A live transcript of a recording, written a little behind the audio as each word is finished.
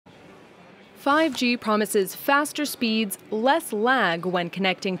5G promises faster speeds, less lag when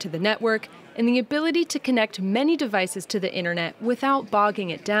connecting to the network, and the ability to connect many devices to the internet without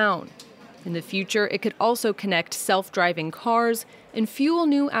bogging it down. In the future, it could also connect self-driving cars and fuel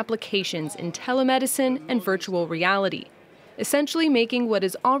new applications in telemedicine and virtual reality, essentially making what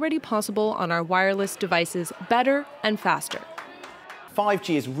is already possible on our wireless devices better and faster.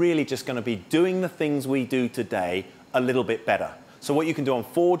 5G is really just going to be doing the things we do today a little bit better. So what you can do on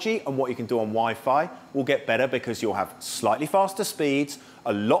 4G and what you can do on Wi-Fi will get better because you'll have slightly faster speeds,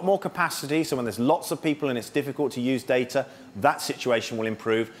 a lot more capacity, so when there's lots of people and it's difficult to use data, that situation will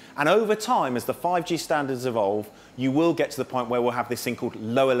improve. And over time, as the 5G standards evolve, you will get to the point where we'll have this thing called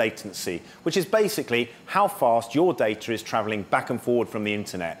lower latency, which is basically how fast your data is traveling back and forward from the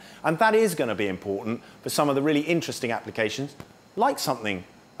internet. And that is going to be important for some of the really interesting applications, like something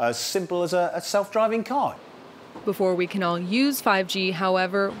as simple as a self-driving car. Before we can all use 5G,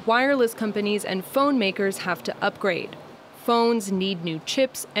 however, wireless companies and phone makers have to upgrade. Phones need new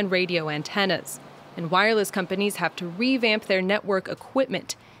chips and radio antennas, and wireless companies have to revamp their network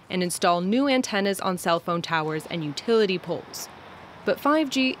equipment and install new antennas on cell phone towers and utility poles. But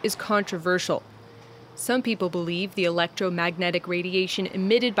 5G is controversial. Some people believe the electromagnetic radiation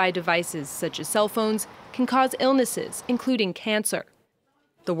emitted by devices such as cell phones can cause illnesses, including cancer.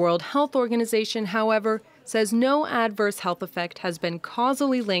 The World Health Organization, however, says no adverse health effect has been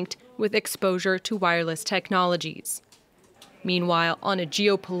causally linked with exposure to wireless technologies. Meanwhile, on a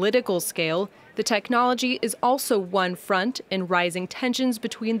geopolitical scale, the technology is also one front in rising tensions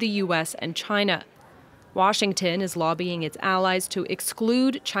between the U.S. and China. Washington is lobbying its allies to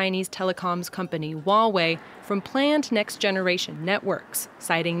exclude Chinese telecoms company Huawei from planned next-generation networks,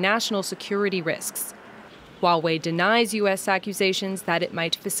 citing national security risks. Huawei denies U.S. accusations that it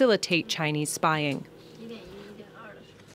might facilitate Chinese spying.